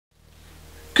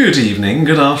Good evening,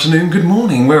 good afternoon, good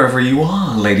morning, wherever you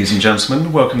are, ladies and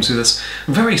gentlemen. Welcome to this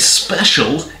very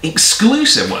special,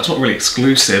 exclusive, well, it's not really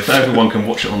exclusive, everyone can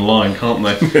watch it online, can't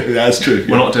they? That's true.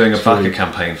 We're not doing a backer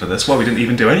campaign for this. Well, we didn't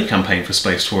even do any campaign for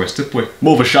Space Tourist, did we?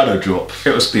 More of a shadow drop.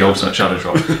 It was the ultimate shadow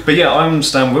drop. But yeah, I'm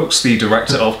Stan Wilks, the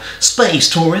director of Space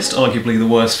Tourist, arguably the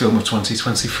worst film of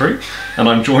 2023, and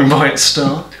I'm joined by its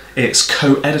star, its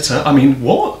co-editor,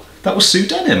 what? That was Sue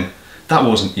Denham. That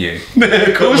wasn't you.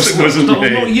 Of course it wasn't me.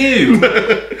 Not you.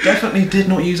 Definitely did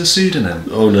not use a pseudonym.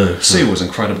 Oh no. Sue was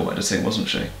incredible editing, wasn't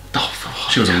she? Oh,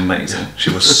 she was amazing. She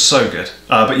was so good.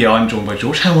 But yeah, I'm joined by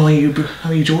George. How are you,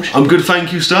 George? I'm good,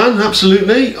 thank you, Stan.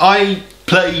 Absolutely. I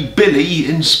play Billy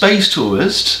in Space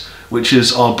Tourist, which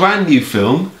is our brand new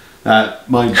film. Our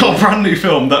brand new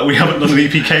film that we haven't done an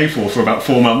EPK for about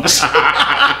 4 months.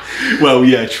 Well,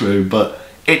 yeah, true, but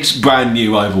it's brand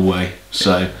new either way,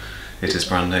 so... It is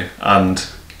brand new, and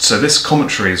so this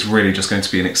commentary is really just going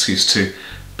to be an excuse to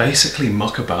basically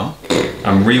muck about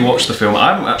and re-watch the film.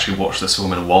 I haven't actually watched this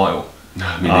film in a while,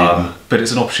 no, me neither. But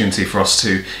it's an opportunity for us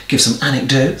to give some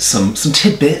anecdotes, some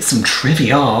tidbits, some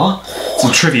trivia. Garden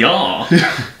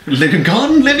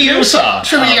Leviosa!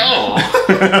 Trivia!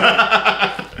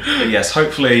 But yes,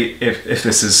 hopefully, if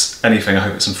this is anything, I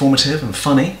hope it's informative and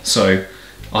funny, so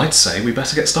I'd say we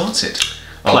better get started.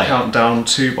 I'll count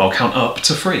up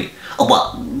to 3.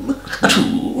 1,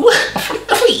 2,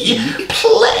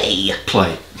 3,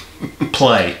 play.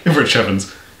 Play. Rich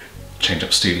Evans. Change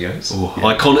Up Studios. Oh,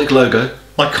 yeah. Iconic logo.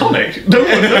 Iconic. No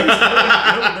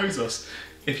one knows us.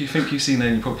 If you think you've seen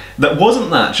any problem,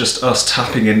 wasn't that just us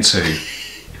tapping into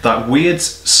that weird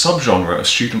subgenre of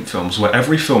student films where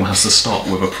every film has to start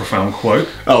with a profound quote?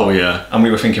 Oh yeah. And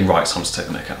we were thinking, right, it's time to take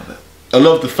the neck out of it. I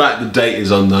love the fact the date is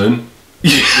unknown.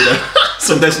 You know?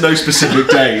 So there's no specific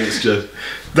day, it's just...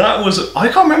 I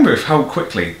can't remember how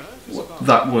quickly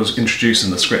that was introduced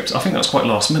in the script. I think that was quite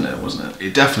last minute, wasn't it?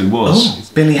 It definitely was. Oh,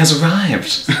 Billy has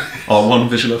arrived. Our one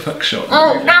visual effects shot.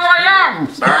 Oh, now I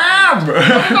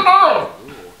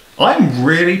am! I'm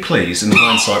really pleased in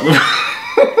hindsight with...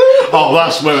 Oh,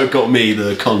 that's where it got me,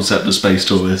 the concept of Space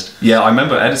Tourist. Yeah, I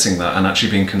remember editing that and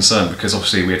actually being concerned because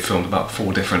obviously we had filmed about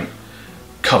 4 different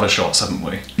cover shots, haven't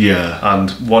we? Yeah.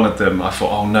 And one of them, I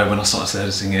thought, oh no, when I started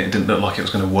editing it, it didn't look like it was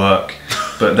going to work.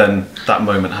 But then that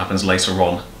moment happens later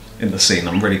on in the scene.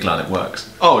 I'm really glad it works.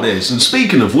 Oh, it is. And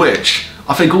speaking of which,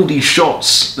 I think all these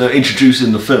shots that are introduced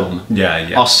in the film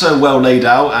are so well laid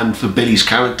out, and for Billy's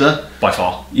character. By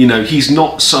far. You know, he's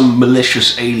not some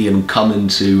malicious alien coming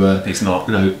to, he's not.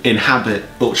 You know, inhabit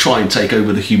or try and take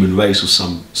over the human race or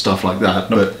some stuff like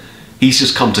that. Nope. But he's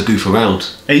just come to goof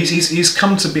around. He's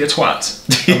come to be a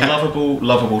twat. Yeah. A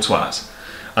lovable twat.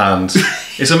 And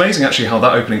it's amazing actually how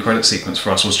that opening credit sequence for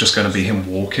us was just going to be him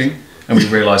walking, and we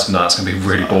realised, no, it's going to be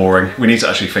really boring. We need to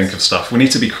actually think of stuff. We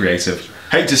need to be creative.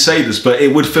 Hate to say this, but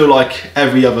it would feel like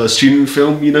every other student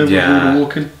film, you know, with all the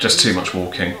walking. Just too much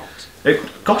walking.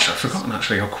 Gosh, I've forgotten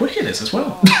actually how quick it is as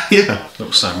well. Yeah.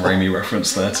 Little Sam Raimi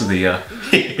reference there to the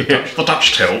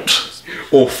Dutch tilt.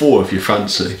 Or 4 if you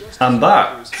fancy. And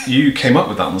that, you came up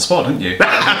with that on the spot, didn't you?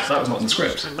 That was not in the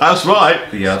script. That's right.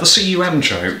 The CUM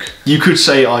joke. You could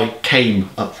say I came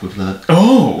up with that.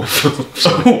 Oh!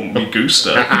 Me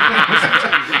gooster.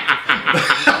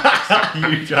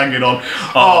 You hanging on.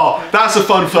 Oh, that's a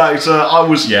fun fact. I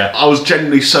was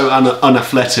genuinely so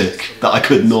unathletic that I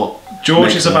could not.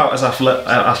 George is about as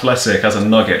athletic as a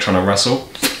nugget trying to wrestle.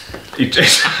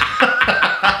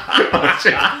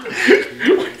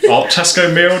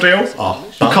 Tesco meal deal. Oh,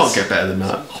 you can't get better than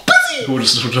that.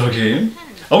 Gorgeous little dog here.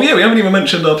 Oh yeah, we haven't even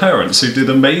mentioned our parents who did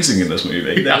amazing in this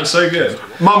movie. They were so good.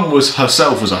 Mum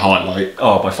herself was a highlight.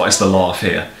 Oh, by far, it's the laugh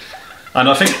here. And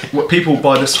I think people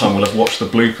by this time will have watched the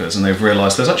bloopers and they've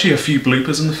realised there's actually a few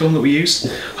bloopers in the film that we used.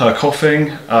 Her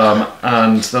coughing,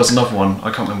 and there was another one,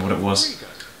 I can't remember what it was.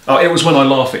 Oh, it was when I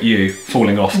laugh at you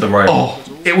falling off the rail.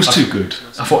 Oh, it was too good.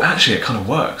 I thought, actually, it kind of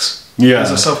works. Yeah.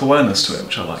 There's a self-awareness to it,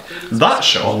 which I like. That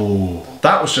shot,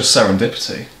 that was just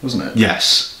serendipity, wasn't it?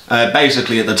 Yes.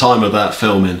 Basically, at the time of that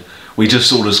filming, we just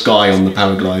saw this guy on the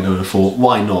paraglider and I thought,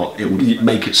 why not? It would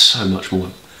make it so much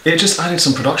more. It just added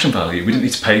some production value. We didn't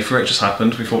need to pay for it, it just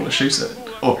happened. We thought, let's shoot it.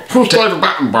 Oh, who's David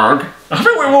Battenberg? I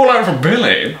think we're all out for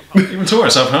Billy. Even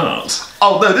tourists have hearts.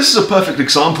 Oh no, this is a perfect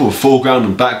example of foreground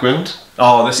and background.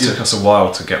 Oh, this took us a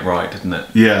while to get right, didn't it?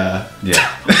 Yeah.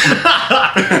 Yeah.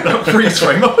 That freeze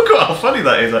frame, oh god, how funny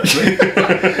that is actually.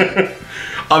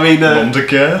 I mean,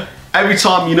 Mondacare. Every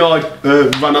time, you know,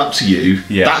 I'd run up to you,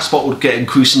 that spot would get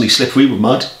increasingly slippery with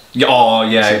mud. Yeah, oh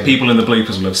yeah, people in the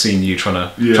bloopers will have seen you trying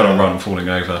to run, falling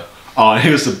over. Oh,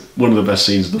 here's one of the best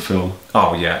scenes of the film.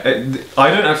 Oh yeah,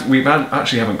 we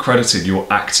haven't credited your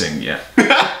acting yet,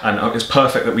 and it's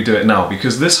perfect that we do it now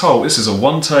because this is a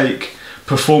one-take,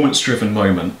 performance-driven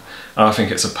moment, and I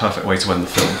think it's a perfect way to end the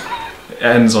film. It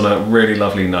ends on a really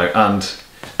lovely note, and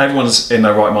everyone's in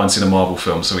their right mind seen a Marvel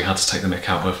film, so we had to take the mick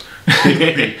out of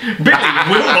Billy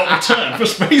will not return for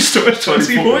Space Tour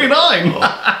 2049.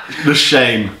 Oh, the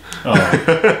shame. Oh,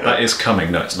 that is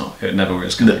coming. No, it's not. It never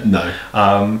is coming. No.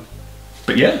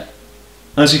 But yeah,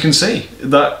 as you can see,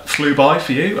 that flew by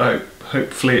for you.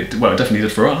 Hopefully, it definitely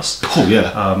did for us. Oh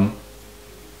yeah.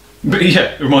 But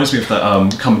yeah, it reminds me of that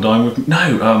Come and Dine with Me.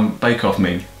 No, Bake Off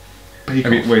meme. Bake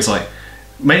Off. Where he's like,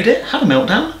 made it, had a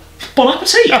meltdown, bon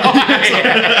appetit.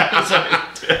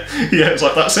 It's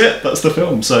like that's it. That's the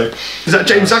film. So is that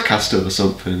James Acaster or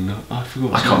something? I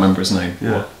forgot. I can't remember his name.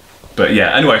 Yeah. But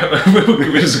yeah, anyway,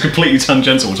 this is completely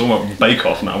tangential. We're talking about Bake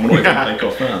Off now. We're not even Bake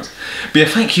Off fans. But yeah,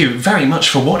 thank you very much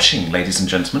for watching, ladies and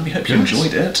gentlemen. We hope you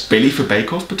enjoyed it. Billy for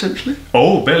Bake Off, potentially?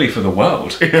 Oh, Billy for the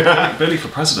world. Billy for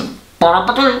president.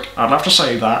 I'd love to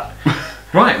say that.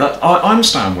 Right, I'm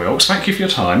Stan Wilks. Thank you for your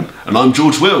time. And I'm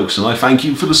George Wilks, and I thank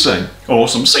you for the same.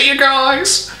 Awesome. See you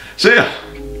guys. See ya.